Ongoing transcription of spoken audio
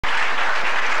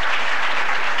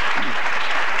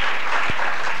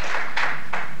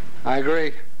I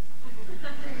agree.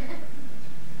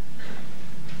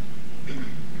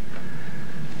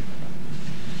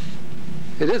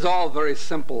 It is all very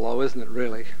simple, though, isn't it,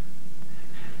 really?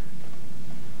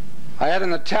 I had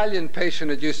an Italian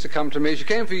patient that used to come to me. She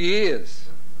came for years.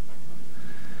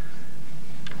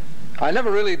 I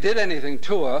never really did anything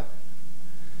to her.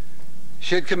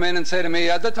 She'd come in and say to me,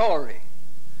 Dottore,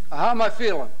 how am I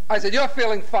feeling? I said, you're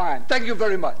feeling fine. Thank you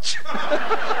very much.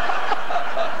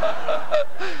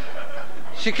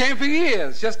 She came for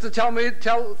years just to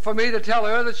for me to tell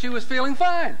her that she was feeling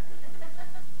fine.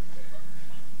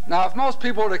 Now, if most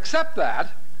people would accept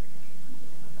that,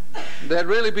 they'd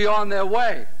really be on their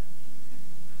way.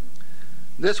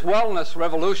 This wellness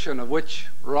revolution of which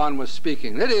Ron was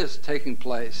speaking, it is taking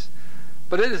place.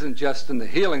 But it isn't just in the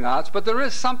healing arts, but there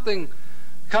is something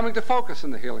coming to focus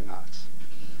in the healing arts.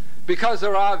 Because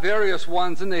there are various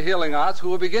ones in the healing arts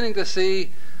who are beginning to see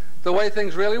the way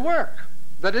things really work.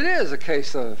 That it is a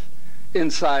case of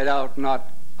inside out, not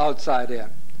outside in.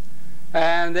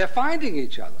 And they're finding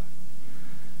each other.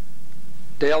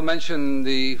 Dale mentioned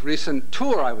the recent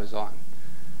tour I was on.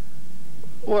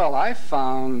 Well, I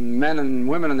found men and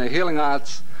women in the healing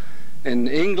arts in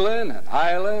England and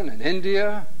Ireland and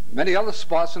India, many other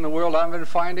spots in the world I've been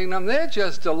finding them. They're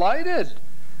just delighted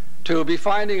to be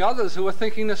finding others who are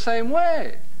thinking the same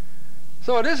way.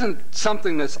 So it isn't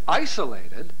something that's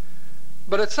isolated,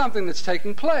 but it's something that's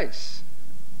taking place.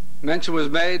 Mention was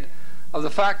made of the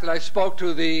fact that I spoke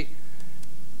to the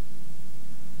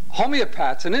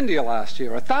homeopaths in India last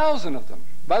year, 1,000 of them.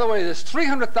 By the way, there's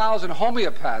 300,000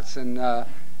 homeopaths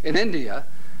in India,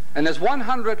 and there's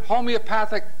 100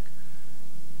 homeopathic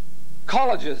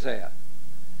colleges there.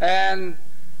 And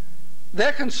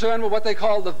they're concerned with what they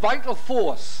call the vital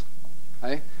force.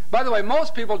 Okay? By the way,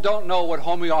 most people don't know what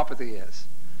homeopathy is.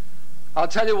 I'll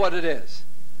tell you what it is.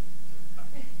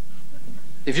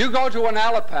 If you go to an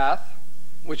allopath,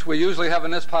 which we usually have in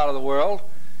this part of the world,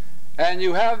 and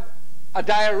you have a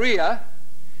diarrhea,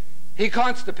 he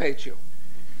constipates you.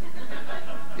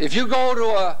 If you go to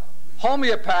a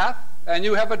homeopath and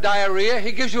you have a diarrhea,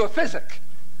 he gives you a physic.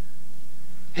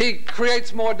 He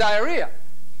creates more diarrhea.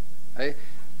 Okay?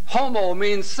 Homo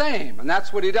means same, and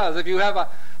that's what he does. If you have a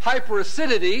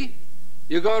hyperacidity,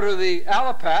 you go to the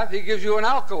allopath, he gives you an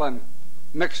alkaline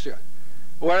mixture.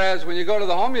 Whereas when you go to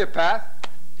the homeopath,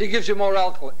 he gives you more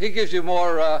alkaline, he gives you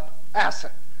more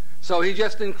acid. So he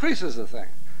just increases the thing.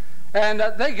 And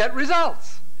they get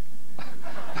results.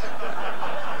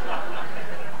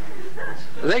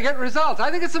 They get results. I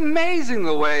think it's amazing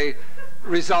the way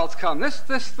results come. This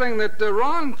thing that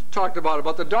Ron talked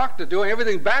about the doctor doing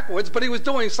everything backwards, but he was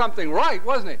doing something right,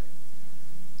 wasn't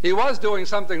he? He was doing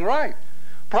something right.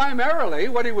 Primarily,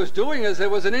 what he was doing is there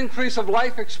was an increase of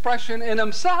life expression in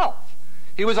himself.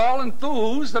 He was all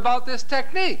enthused about this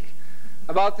technique,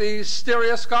 about these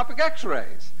stereoscopic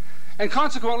x-rays. And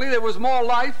consequently, there was more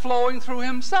life flowing through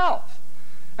himself.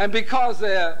 And because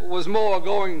there was more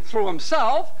going through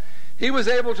himself, he was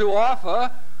able to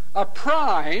offer a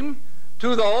prime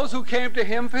to those who came to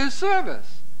him for his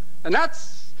service. And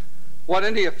that's what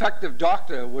any effective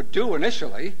doctor would do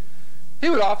initially. He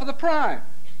would offer the prime.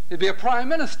 He'd be a prime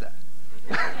minister.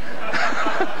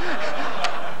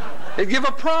 He'd give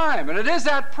a prime, and it is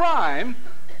that prime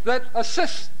that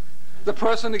assists the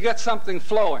person to get something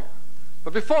flowing.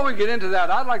 But before we get into that,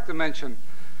 I'd like to mention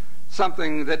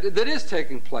something that is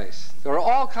taking place. There are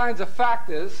all kinds of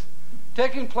factors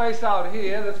taking place out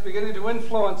here that's beginning to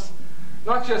influence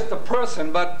not just the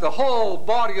person, but the whole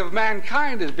body of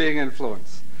mankind is being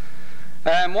influenced.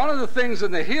 And one of the things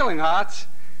in the healing arts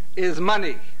is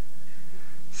money.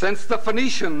 Since the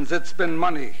Phoenicians, it's been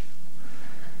money.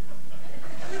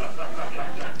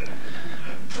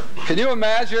 Can you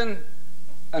imagine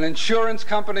an insurance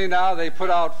company now, they put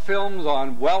out films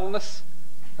on wellness,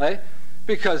 eh?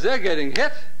 Because they're getting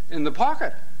hit in the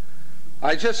pocket.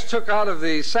 I just took out of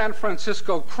the San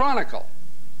Francisco Chronicle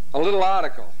a little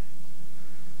article.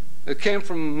 It came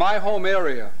from my home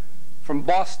area, from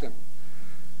Boston.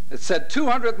 It said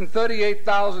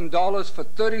 $238,000 for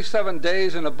 37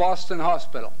 days in a Boston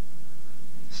hospital.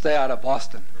 Stay out of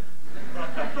Boston.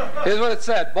 Here's what it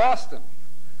said, Boston.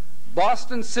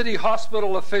 Boston City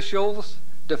Hospital officials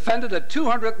defended a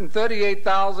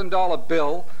 $238,000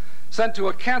 bill sent to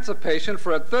a cancer patient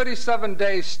for a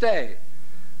 37-day stay.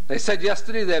 They said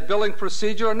yesterday their billing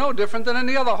procedure are no different than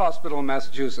any other hospital in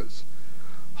Massachusetts.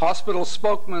 Hospital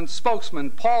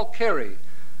spokesman Paul Carey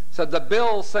said the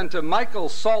bill sent to Michael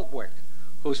Saltwick,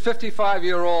 whose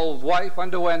 55-year-old wife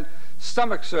underwent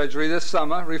stomach surgery this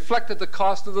summer, reflected the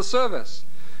cost of the service.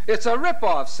 It's a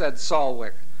rip-off, said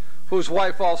Saltwick, whose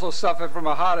wife also suffered from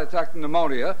a heart attack and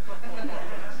pneumonia.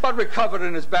 but recovered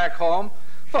in his back home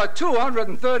for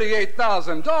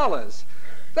 $238,000.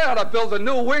 They ought to build a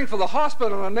new wing for the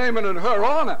hospital and name it in her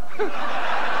honor.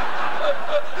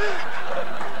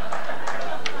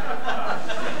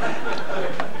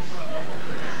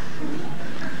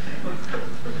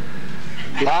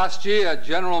 Last year,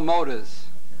 General Motors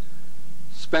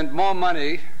spent more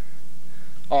money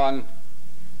on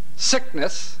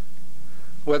sickness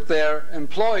with their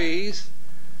employees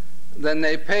than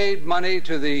they paid money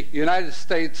to the United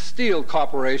States Steel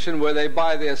Corporation, where they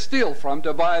buy their steel from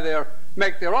to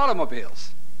make their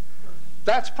automobiles.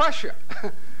 That's pressure.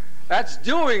 That's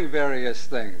doing various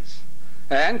things.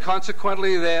 And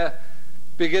consequently, they're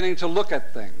beginning to look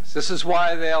at things. This is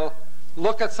why they'll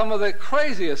look at some of the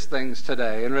craziest things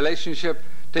today in relationship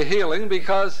to healing,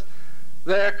 because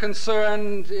they're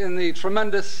concerned in the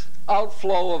tremendous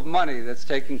outflow of money that's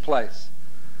taking place.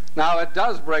 Now, it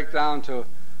does break down to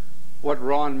what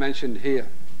Ron mentioned here.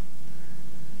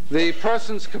 The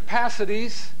person's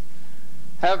capacities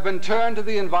have been turned to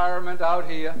the environment out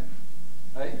here,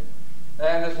 right?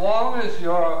 And as long as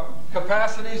your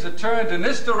capacities are turned in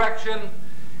this direction,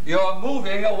 you're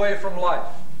moving away from life.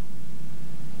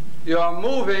 You're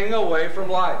moving away from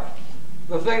life.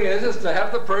 The thing is to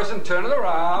have the person turn it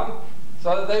around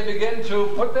so that they begin to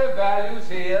put their values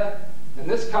here, and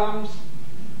this comes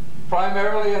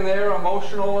primarily in their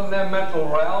emotional and their mental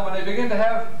realm, and they begin to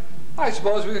have, I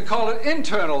suppose we could call it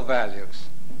internal values.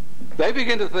 They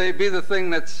begin to be the thing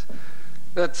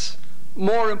that's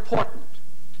more important,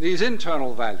 these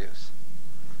internal values.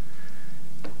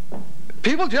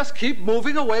 People just keep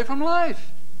moving away from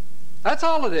life. That's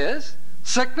all it is.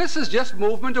 Sickness is just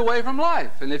movement away from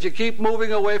life. And if you keep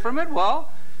moving away from it,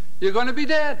 well, you're going to be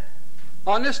dead.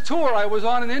 On this tour I was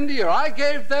on in India, I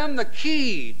gave them the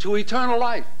key to eternal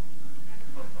life.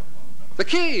 The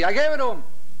key, I gave it to them.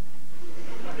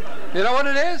 You know what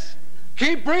it is?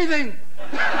 Keep breathing.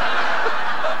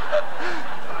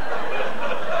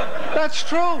 That's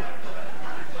true.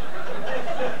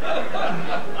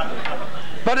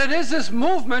 But it is this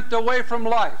movement away from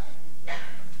life.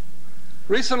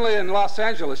 Recently in Los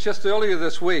Angeles, just earlier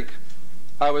this week,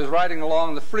 I was riding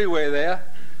along the freeway there.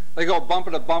 They go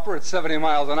bumper to bumper at 70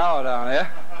 miles an hour down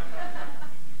there.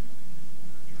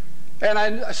 And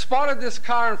I spotted this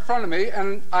car in front of me,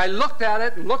 and I looked at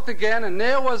it and looked again, and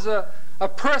there was a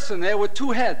person there with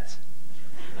two heads.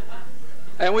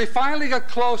 And we finally got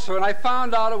closer, and I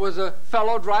found out it was a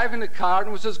fellow driving the car, and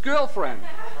it was his girlfriend.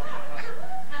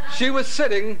 She was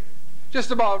sitting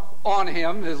just about on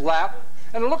him, his lap,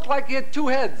 and it looked like he had two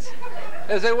heads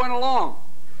as they went along.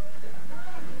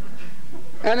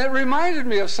 And it reminded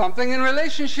me of something in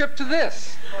relationship to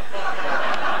this.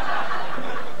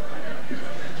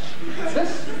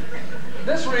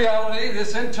 This reality,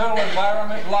 this internal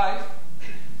environment, life,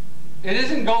 it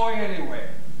isn't going anywhere.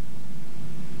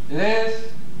 It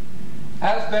is,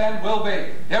 has been, will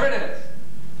be. Here it is.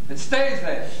 It stays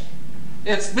there.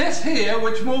 It's this here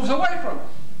which moves away from it.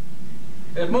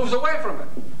 It moves away from it.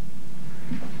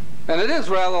 And it is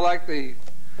rather like the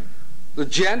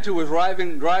gent who was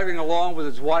driving along with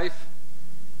his wife,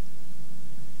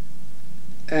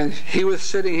 and he was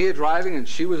sitting here driving, and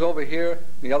she was over here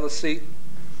in the other seat.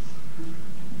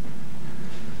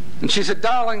 And she said,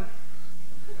 "Darling,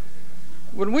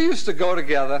 when we used to go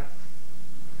together,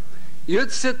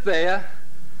 you'd sit there,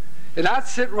 and I'd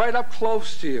sit right up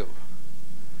close to you.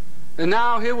 And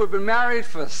now here we've been married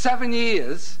for 7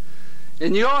 years,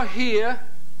 and you're here,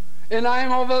 and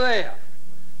I'm over there."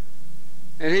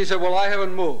 And he said, "Well, I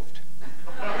haven't moved."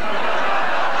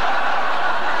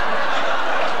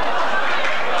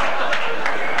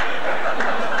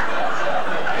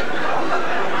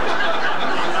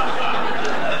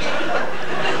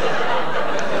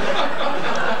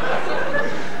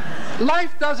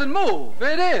 Life doesn't move.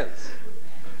 It is.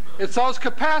 It's those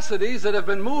capacities that have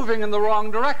been moving in the wrong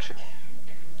direction.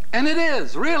 And it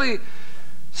is. Really,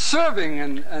 serving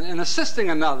and assisting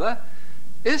another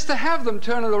is to have them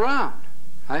turn it around.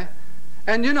 Right?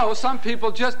 And you know, some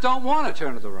people just don't want to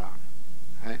turn it around.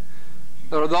 Right?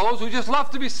 There are those who just love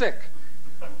to be sick.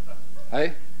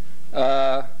 Right?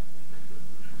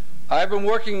 I've been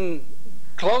working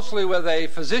closely with a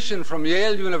physician from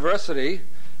Yale University,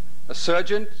 a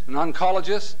surgeon, an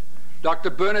oncologist, Dr.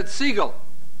 Bernard Siegel.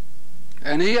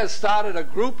 And he has started a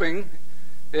grouping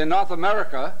in North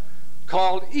America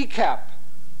called ECAP,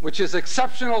 which is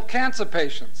Exceptional Cancer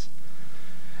Patients.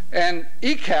 And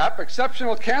ECAP,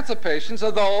 Exceptional Cancer Patients,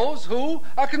 are those who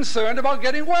are concerned about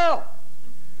getting well.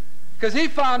 Because he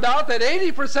found out that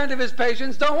 80% of his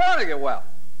patients don't want to get well.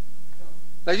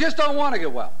 They just don't want to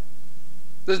get well.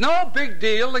 There's no big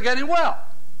deal to getting well.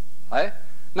 Right?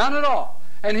 None at all.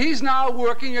 And he's now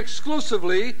working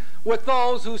exclusively with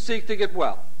those who seek to get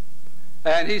well.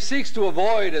 And he seeks to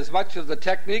avoid as much of the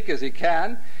technique as he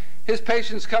can. His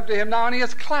patients come to him now, and he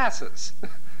has classes.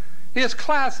 He has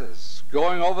classes,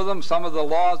 going over them, some of the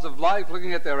laws of life,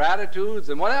 looking at their attitudes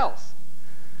and what else.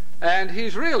 And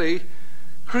he's really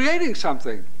creating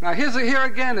something. Now, here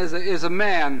again is a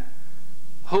man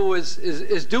who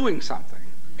is doing something.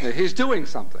 He's doing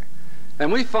something.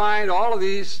 And we find all of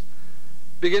these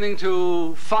beginning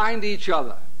to find each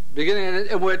other.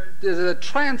 There's a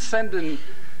transcending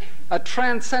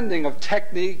of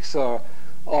techniques or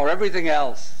everything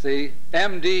else. See?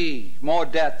 MD, more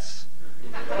debts.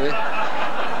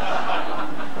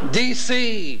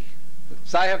 DC.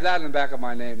 So I have that in the back of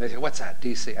my name. They say, what's that,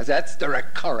 DC? I said, that's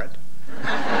direct current.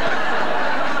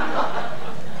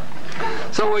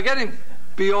 So we're getting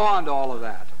beyond all of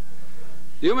that.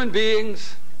 Human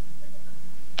beings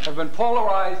have been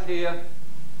polarized here.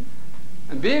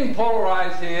 And being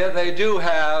polarized here, they do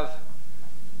have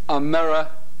a mirror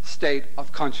state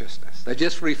of consciousness. They're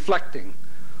just reflecting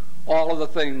all of the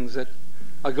things that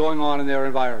are going on in their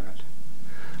environment.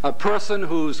 A person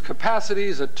whose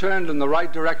capacities are turned in the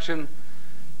right direction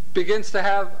begins to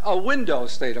have a window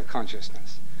state of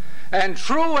consciousness. And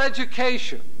true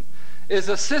education is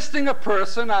assisting a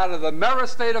person out of the mirror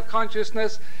state of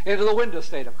consciousness into the window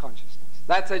state of consciousness.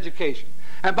 That's education.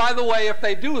 And by the way, if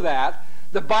they do that,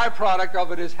 the byproduct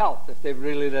of it is health, if they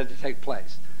really let it take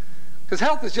place. Because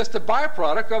health is just a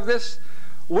byproduct of this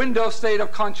window state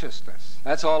of consciousness.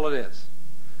 That's all it is.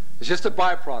 It's just a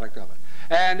byproduct of it.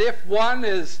 And if one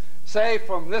is, say,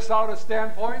 from this outer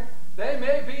standpoint, they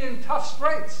may be in tough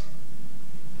straits.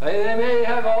 They may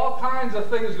have all kinds of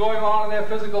things going on in their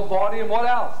physical body and what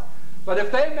else. But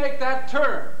if they make that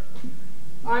turn,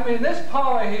 I mean, this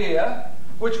power here,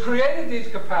 which created these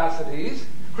capacities,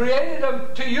 created them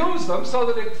to use them so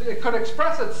that it could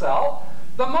express itself.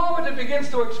 The moment it begins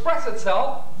to express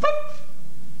itself, whoop,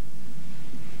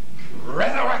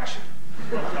 resurrection.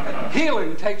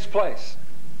 Healing takes place.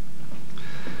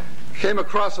 Came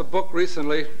across a book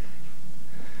recently.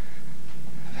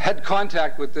 Had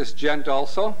contact with this gent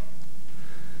also.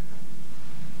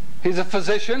 He's a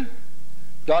physician,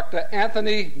 Dr.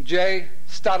 Anthony J.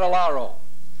 Stadolaro.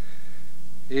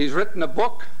 He's written a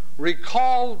book,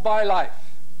 Recalled by Life.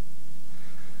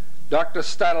 Dr.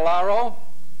 Stadolaro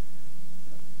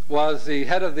was the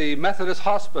head of the Methodist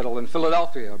Hospital in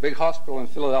Philadelphia, a big hospital in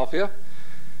Philadelphia.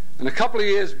 And a couple of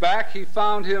years back, he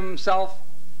found himself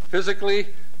physically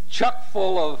chock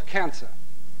full of cancer.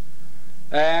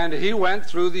 And he went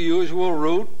through the usual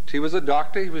route. He was a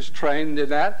doctor. He was trained in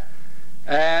that.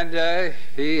 And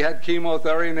he had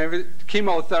chemotherapy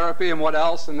and what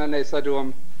else. And then they said to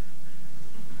him,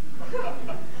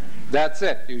 that's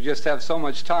it. You just have so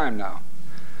much time now.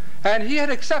 And he had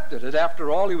accepted it. After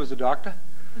all, he was a doctor.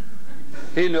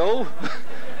 He knew.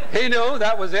 He knew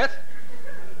that was it.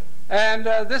 And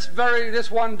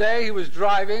this one day, he was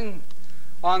driving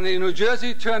on the New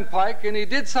Jersey Turnpike, and he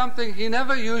did something he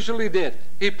never usually did.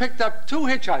 He picked up two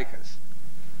hitchhikers,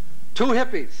 two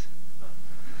hippies.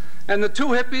 And the two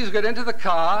hippies got into the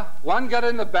car. One got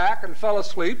in the back and fell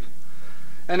asleep.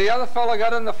 And the other fellow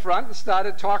got in the front and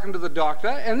started talking to the doctor.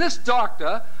 And this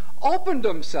doctor opened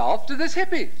himself to this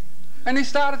hippie. And he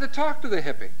started to talk to the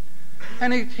hippie.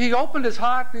 And he opened his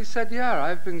heart and he said, yeah,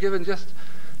 I've been given just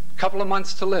a couple of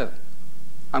months to live.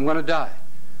 I'm going to die.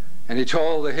 And he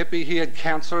told the hippie he had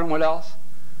cancer and what else.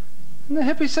 And the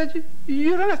hippie said,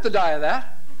 you don't have to die of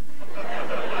that.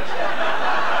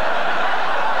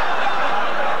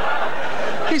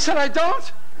 He said, I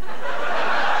don't?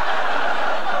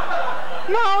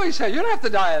 No, he said, you don't have to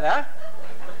die of that.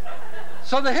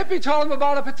 So the hippie told him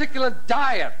about a particular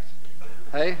diet,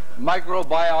 hey,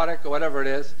 microbiotic or whatever it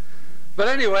is. But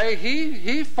anyway,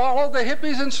 he followed the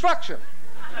hippie's instruction.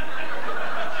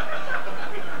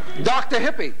 Dr.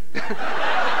 Hippie.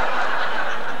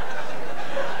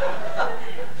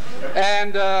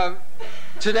 And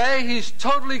today he's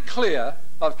totally clear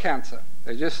of cancer.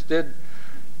 They just did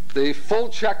the full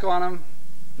check on him,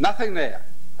 nothing there.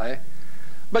 Right?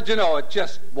 But you know, it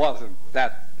just wasn't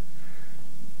that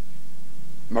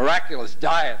miraculous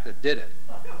diet that did it.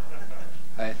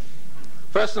 Right?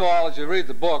 First of all, as you read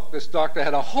the book, this doctor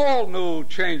had a whole new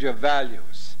change of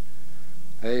values.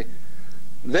 Right?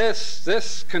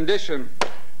 This condition,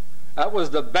 that was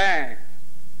the bang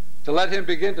to let him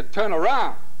begin to turn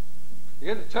around.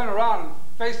 Begin to turn around and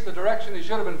face the direction he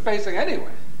should have been facing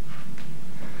anyway.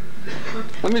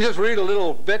 Let me just read a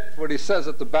little bit what he says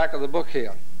at the back of the book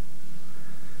here.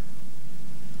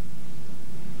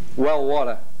 Well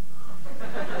water.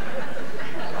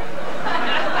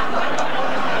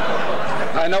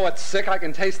 I know butt sick, I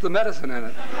can taste the medicine in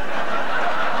it.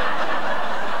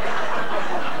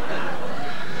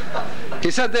 He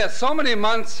said this, so many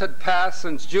months had passed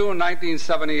since June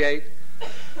 1978.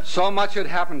 So much had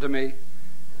happened to me,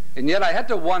 and yet I had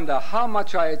to wonder how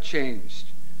much I had changed.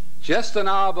 Just an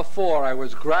hour before, I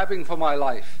was grabbing for my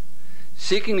life,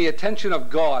 seeking the attention of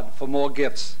God for more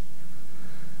gifts.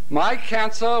 My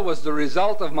cancer was the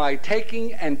result of my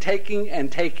taking and taking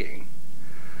and taking,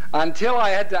 until I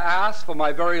had to ask for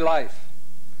my very life.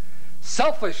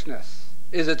 Selfishness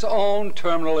is its own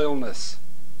terminal illness.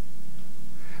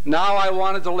 Now I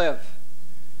wanted to live,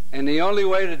 and the only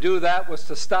way to do that was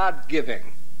to start giving.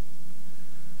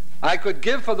 I could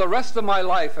give for the rest of my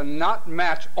life and not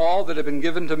match all that had been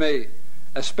given to me,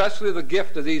 especially the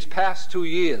gift of these past 2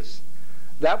 years.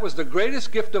 That was the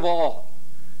greatest gift of all,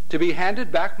 to be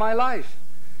handed back my life,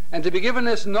 and to be given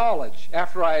this knowledge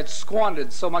after I had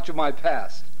squandered so much of my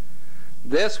past.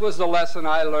 This was the lesson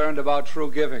I learned about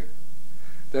true giving,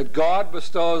 that God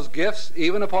bestows gifts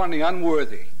even upon the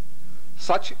unworthy.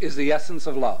 Such is the essence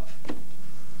of love.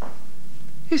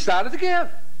 He started to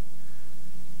give.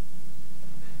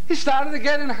 He started to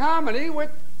get in harmony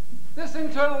with this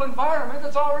internal environment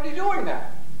that's already doing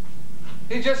that.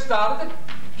 He just started to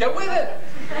get with it.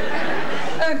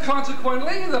 And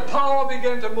consequently, the power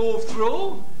began to move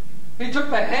through. He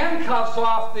took the handcuffs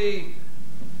off the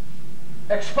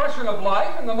expression of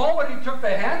life, and the moment he took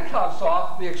the handcuffs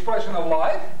off the expression of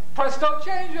life, presto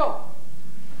changeo.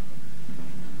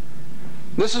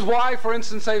 This is why, for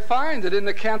instance, they find that in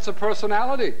the Cancer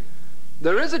personality,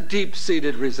 there is a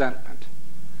deep-seated resentment.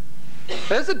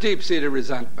 There's a deep-seated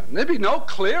resentment. There'd be no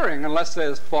clearing unless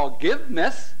there's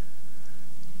forgiveness.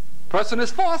 Person is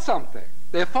for something.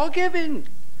 They're forgiving.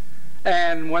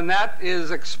 And when that is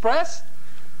expressed,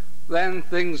 then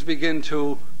things begin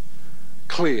to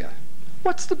clear.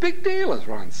 What's the big deal, as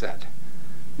Ron said?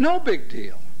 No big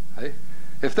deal. Right?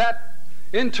 If that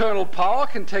internal power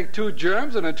can take 2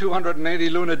 germs and in 280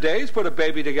 lunar days put a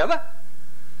baby together,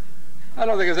 I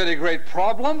don't think there's any great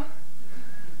problem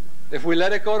if we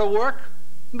let it go to work.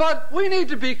 But we need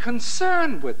to be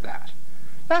concerned with that.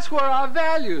 That's where our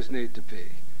values need to be.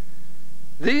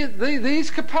 These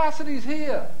capacities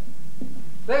here,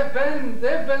 they've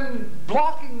been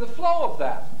blocking the flow of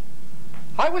that.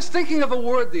 I was thinking of a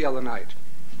word the other night,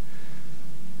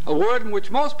 a word in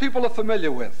which most people are familiar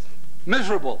with,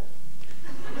 miserable.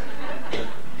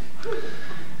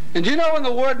 And do you know when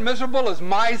the word miserable is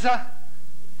miser?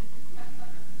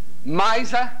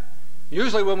 Miser?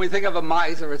 Usually when we think of a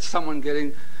miser, it's someone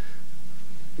getting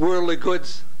worldly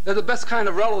goods. They're the best kind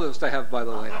of relatives to have, by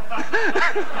the way.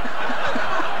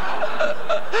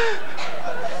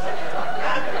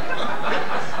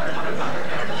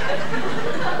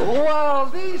 Well,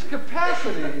 these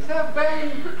capacities have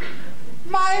been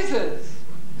misers,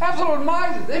 absolute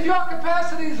misers. If your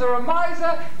capacities are a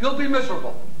miser, you'll be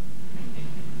miserable.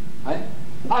 Right?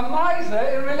 A miser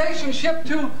in relationship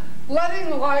to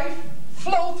letting life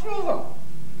flow through them.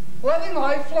 Letting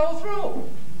life flow through.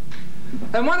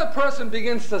 And when a person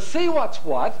begins to see what's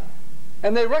what,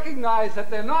 and they recognize that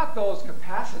they're not those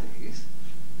capacities,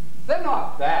 they're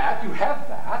not that, you have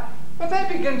that, but they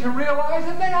begin to realize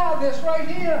that they are this right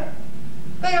here.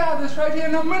 They are this right here.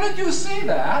 And the minute you see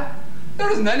that,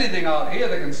 there isn't anything out here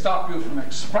that can stop you from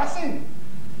expressing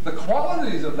the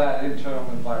qualities of that internal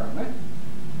environment.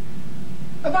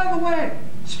 And by the way,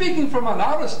 speaking from an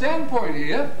outer standpoint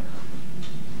here,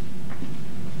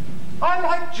 I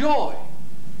like joy.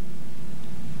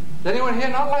 Does anyone here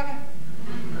not like it?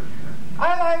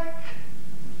 I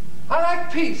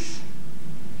like peace.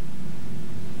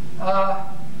 I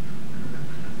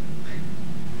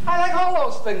like all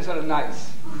those things that are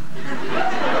nice.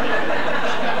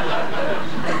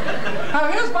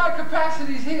 Now here's my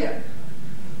capacities here.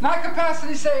 My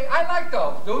capacities say, I like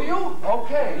those. Do you?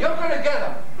 Okay, you're going to get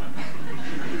them.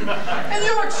 And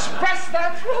you express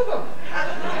that through them.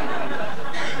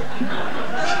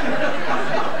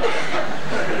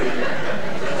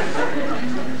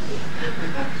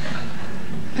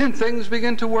 And things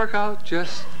begin to work out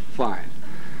just fine.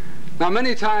 Now,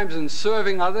 many times in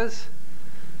serving others,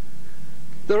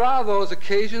 there are those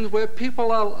occasions where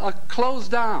people are closed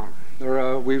down. There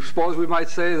are, we suppose we might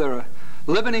say, there are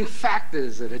limiting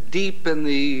factors that are deep in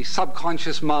the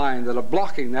subconscious mind that are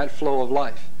blocking that flow of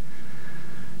life.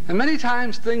 And many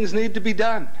times things need to be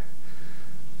done.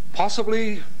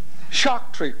 Possibly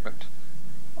shock treatment.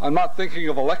 I'm not thinking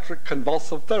of electric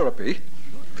convulsive therapy.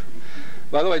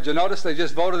 By the way, did you notice they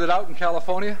just voted it out in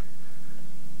California?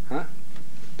 Huh?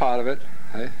 Part of it.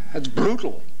 Hey? That's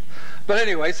brutal. But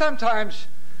anyway, sometimes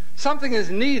something is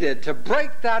needed to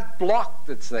break that block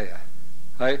that's there.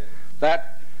 Hey?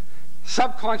 That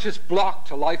subconscious block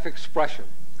to life expression.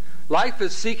 Life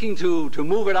is seeking to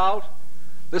move it out.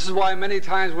 This is why many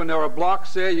times when there are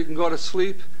blocks there, you can go to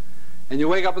sleep, and you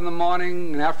wake up in the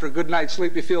morning, and after a good night's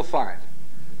sleep, you feel fine.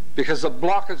 Because the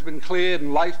block has been cleared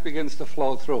and life begins to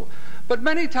flow through. But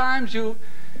many times in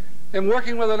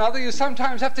working with another, you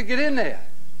sometimes have to get in there.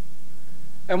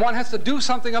 And one has to do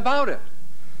something about it.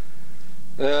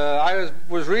 I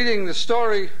was reading the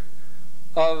story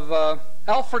of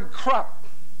Alfred Krupp.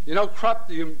 You know Krupp,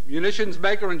 the munitions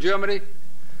maker in Germany?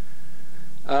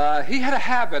 He had a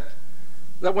habit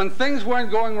that when things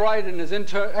weren't going right in his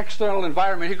external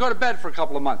environment, he'd go to bed for a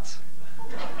couple of months.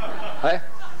 Right?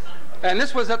 And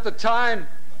this was at the time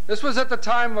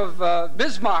of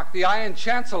Bismarck, the Iron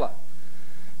Chancellor.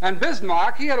 And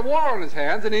Bismarck, he had a war on his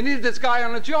hands, and he needed this guy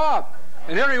on a job.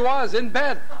 And here he was, in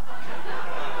bed.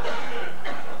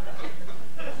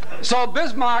 So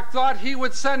Bismarck thought he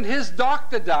would send his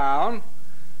doctor down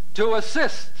to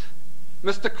assist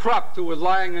Mr. Krupp, who was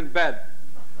lying in bed.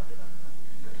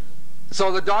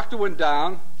 So the doctor went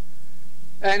down,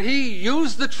 and he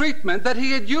used the treatment that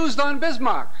he had used on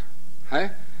Bismarck.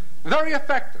 Okay? Very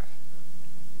effective.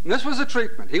 And this was the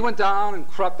treatment. He went down and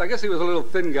Krupp, I guess he was a little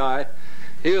thin guy.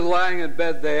 He was lying in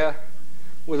bed there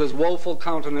with his woeful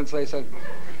countenance, they said.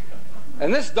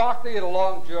 And this doctor, he had a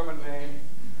long German name.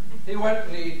 He went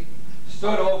and he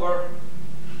stood over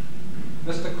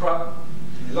Mr. Krupp.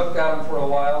 He looked at him for a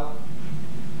while,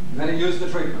 and then he used the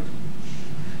treatment.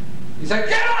 He said,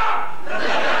 "Get up!"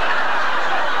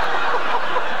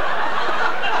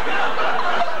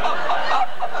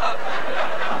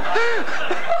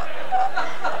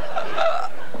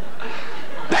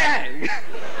 Bang!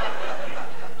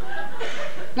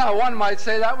 Now, one might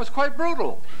say that was quite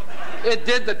brutal. It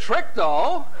did the trick,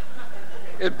 though.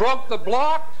 It broke the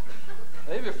block.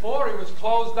 The day before, he was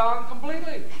closed down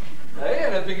completely.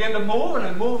 And it began to move, and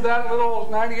it moved that little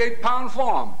 98-pound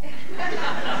form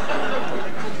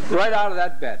right out of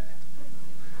that bed.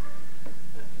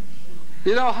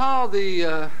 You know how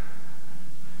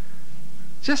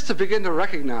just to begin to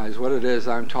recognize what it is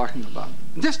I'm talking about,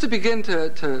 just to begin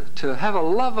to have a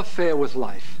love affair with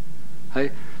life,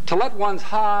 okay? To let one's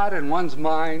heart and one's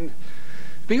mind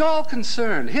be all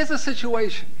concerned. Here's a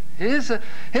situation. Here's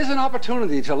an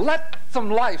opportunity to let some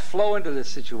life flow into this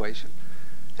situation.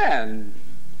 And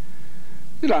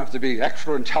you don't have to be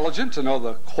extra intelligent to know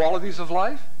the qualities of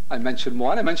life. I mentioned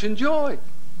one. I mentioned joy.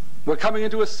 We're coming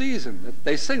into a season.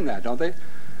 They sing that, don't they?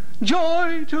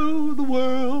 Joy to the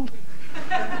world.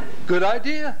 Good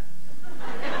idea.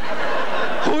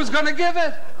 Who's going to give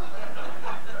it?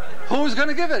 Who's going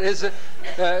to give it? Is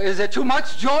there too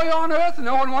much joy on earth and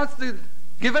no one wants to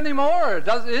give any more?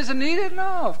 Is it needed? No,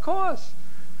 of course.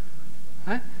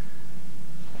 Right?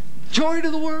 Joy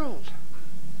to the world.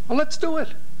 Well, let's do it.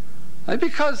 Right?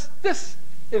 Because this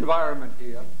environment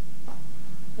here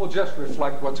will just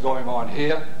reflect what's going on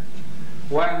here.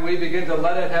 When we begin to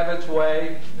let it have its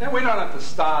way, and we don't have to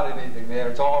start anything there,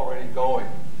 it's already going.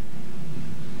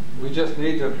 We just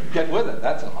need to get with it,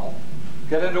 that's all.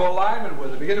 Get into alignment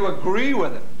with it, begin to agree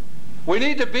with it. We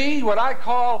need to be what I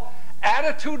call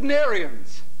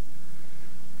attitudinarians.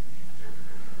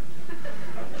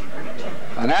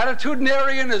 An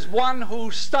attitudinarian is one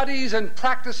who studies and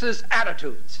practices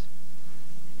attitudes.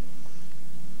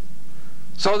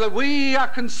 So that we are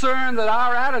concerned that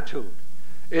our attitude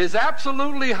is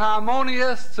absolutely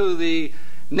harmonious to the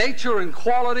nature and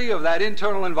quality of that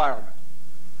internal environment.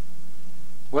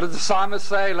 What did the psalmist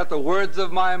say? Let the words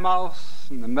of my mouth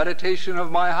and the meditation of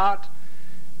my heart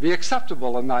be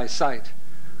acceptable in thy sight,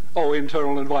 O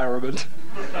internal environment.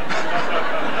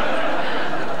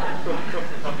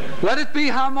 Let it be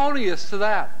harmonious to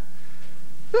that.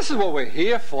 This is what we're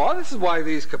here for. This is why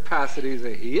these capacities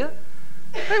are here.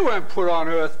 They weren't put on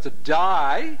earth to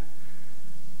die.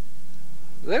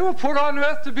 They were put on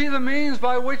earth to be the means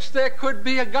by which there could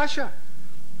be a gusher,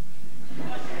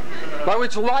 by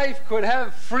which life could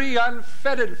have free,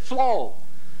 unfettered flow.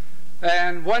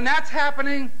 And when that's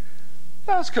happening,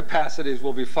 those capacities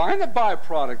will be fine. The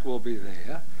byproduct will be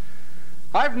there.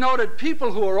 I've noted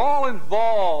people who are all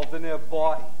involved in their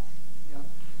body.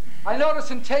 I notice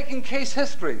in taking case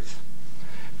histories,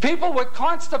 people with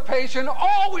constipation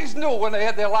always knew when they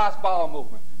had their last bowel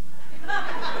movement.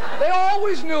 They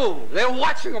always knew. They were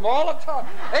watching them all the time.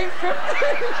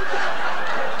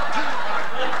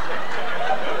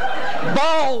 8:15.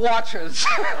 Bowel watchers.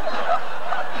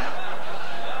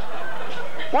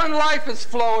 When life is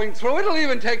flowing through, it'll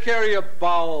even take care of your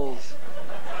bowels.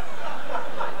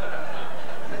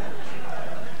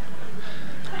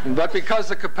 But because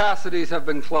the capacities have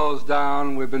been closed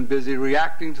down, we've been busy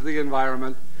reacting to the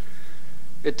environment,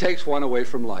 it takes one away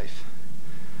from life.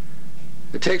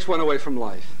 It takes one away from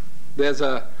life. There's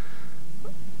a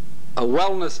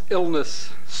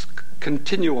wellness-illness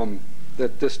continuum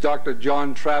that this Dr.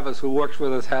 John Travis, who works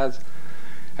with us, has.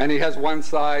 And he has one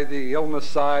side, the illness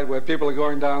side, where people are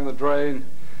going down the drain,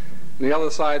 and the other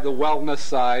side, the wellness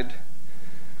side,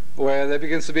 where there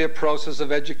begins to be a process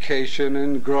of education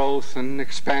and growth and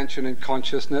expansion in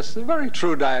consciousness. It's a very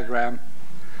true diagram.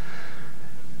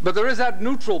 But there is that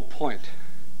neutral point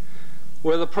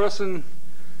where the person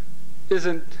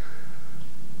isn't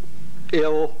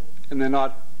ill and they're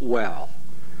not well.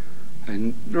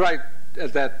 And right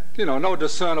at that, no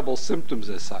discernible symptoms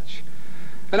as such.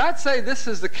 And I'd say this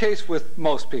is the case with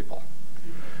most people.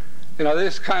 They're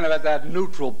just kind of at that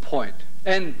neutral point.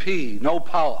 NP, no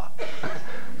power.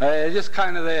 Just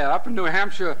kind of there. Up in New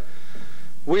Hampshire,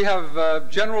 we have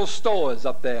general stores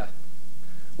up there.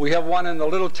 We have one in the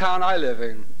little town I live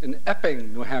in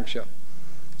Epping, New Hampshire.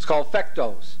 It's called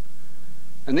Fecto's.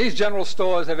 And these general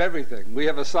stores have everything. We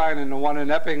have a sign in the one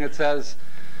in Epping that says,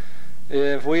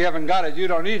 if we haven't got it, you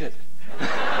don't need it.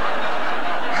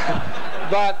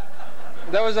 But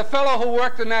there was a fellow who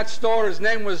worked in that store. His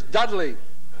name was Dudley.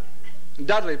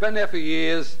 Dudley, been there for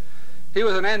years. He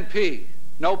was an NP,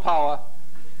 no power.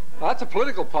 Well, that's a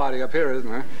political party up here,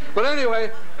 isn't it? But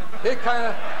anyway, it kind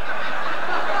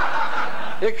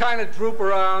of droop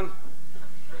around.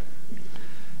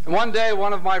 And one day,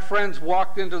 one of my friends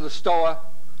walked into the store,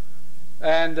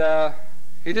 and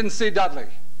he didn't see Dudley.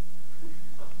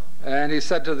 And he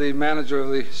said to the manager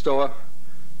of the store,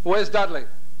 "Where's Dudley?"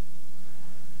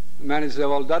 The manager said,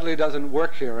 "Well, Dudley doesn't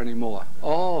work here anymore."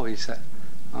 "Oh," he said.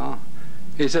 "Oh."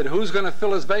 He said, "Who's going to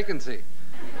fill his vacancy?"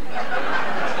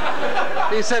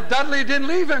 He said, "Dudley didn't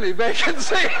leave any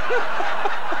vacancy."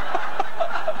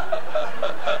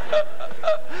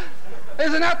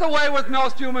 Isn't that the way with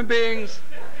most human beings?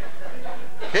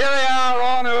 Here they are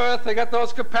on Earth. They got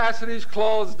those capacities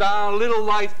closed down, little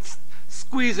light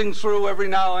squeezing through every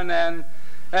now and then.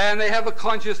 And they have a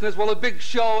consciousness, well, the big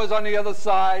show is on the other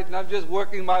side, and I'm just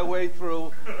working my way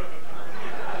through.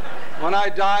 When I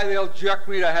die, they'll jerk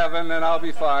me to heaven, and I'll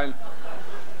be fine.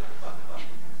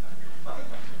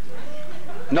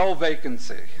 No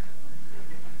vacancy.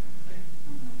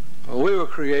 Well, we were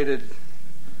created,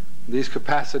 these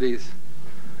capacities,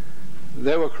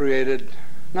 they were created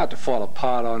not to fall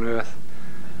apart on Earth,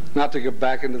 not to get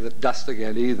back into the dust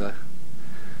again either,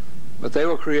 but they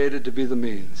were created to be the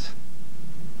means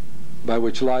by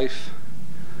which life,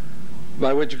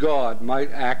 by which God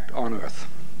might act on Earth.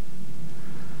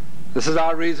 This is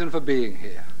our reason for being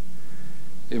here.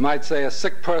 You might say a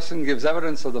sick person gives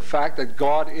evidence of the fact that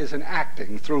God isn't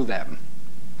acting through them.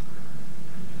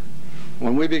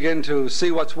 When we begin to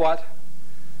see what's what,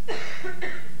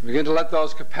 begin to let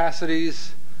those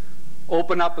capacities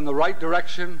open up in the right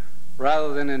direction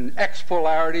rather than in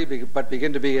X-polarity, but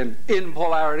begin to be in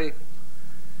polarity.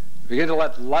 Begin to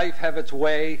let life have its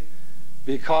way,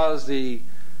 because the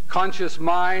conscious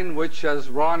mind, which, as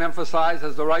Ron emphasized,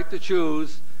 has the right to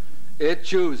choose, it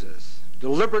chooses,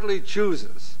 deliberately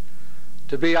chooses,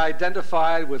 to be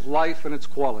identified with life and its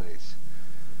qualities.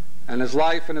 And as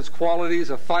life and its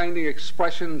qualities are finding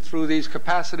expression through these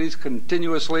capacities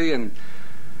continuously, and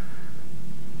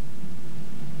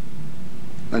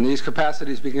these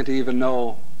capacities begin to even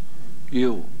know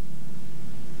you.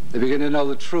 They begin to know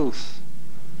the truth.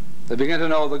 They begin to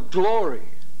know the glory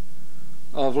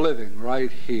of living right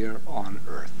here on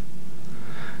Earth.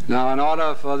 Now, in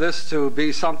order for this to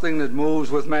be something that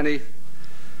moves with many,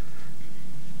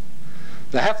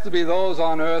 there have to be those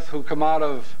on Earth who come out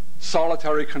of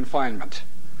solitary confinement.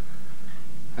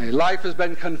 Life has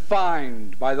been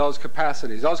confined by those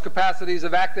capacities. Those capacities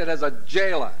have acted as a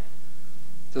jailer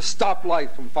to stop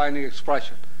life from finding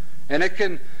expression. And it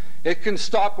can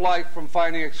stop life from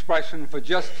finding expression for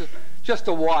just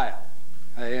a while.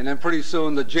 And then pretty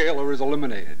soon the jailer is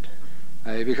eliminated.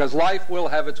 Because life will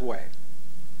have its way.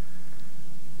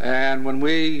 And when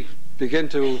we begin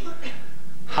to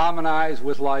harmonize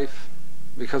with life,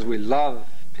 because we love,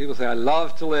 people say, "I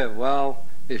love to live." Well,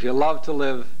 if you love to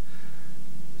live,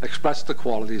 express the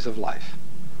qualities of life.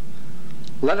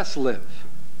 Let us live.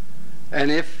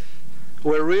 And if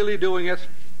we're really doing it,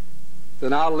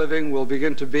 then our living will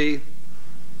begin to be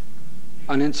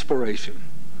an inspiration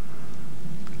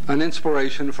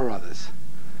for others,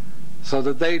 so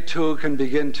that they too can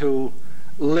begin to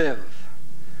live.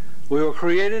 We were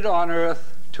created on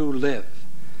Earth to live.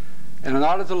 And in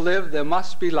order to live, there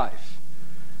must be life.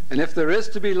 And if there is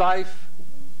to be life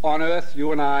on Earth,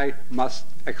 you and I must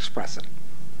express it.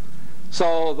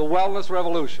 So the wellness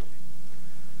revolution.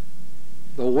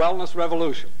 The wellness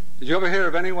revolution. Did you ever hear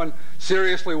of anyone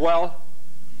seriously well?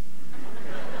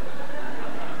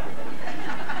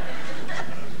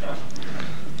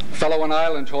 fellow in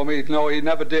Ireland told me, no, he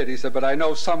never did. He said, but I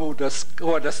know some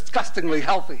who are disgustingly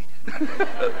healthy.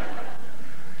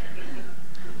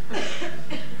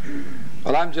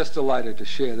 Well, I'm just delighted to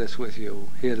share this with you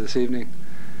here this evening.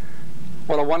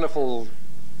 What a wonderful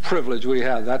privilege we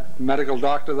have. That medical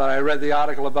doctor that I read the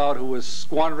article about, who was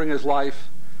squandering his life,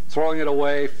 throwing it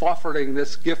away, forfeiting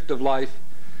this gift of life.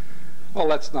 Well,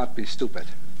 let's not be stupid.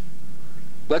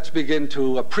 Let's begin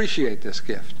to appreciate this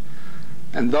gift.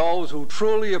 And those who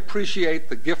truly appreciate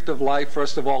the gift of life,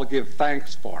 first of all, give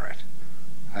thanks for it.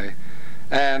 Okay?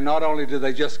 And not only do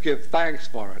they just give thanks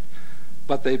for it,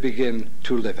 but they begin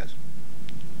to live it.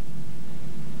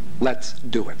 Let's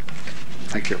do it.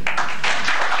 Thank you.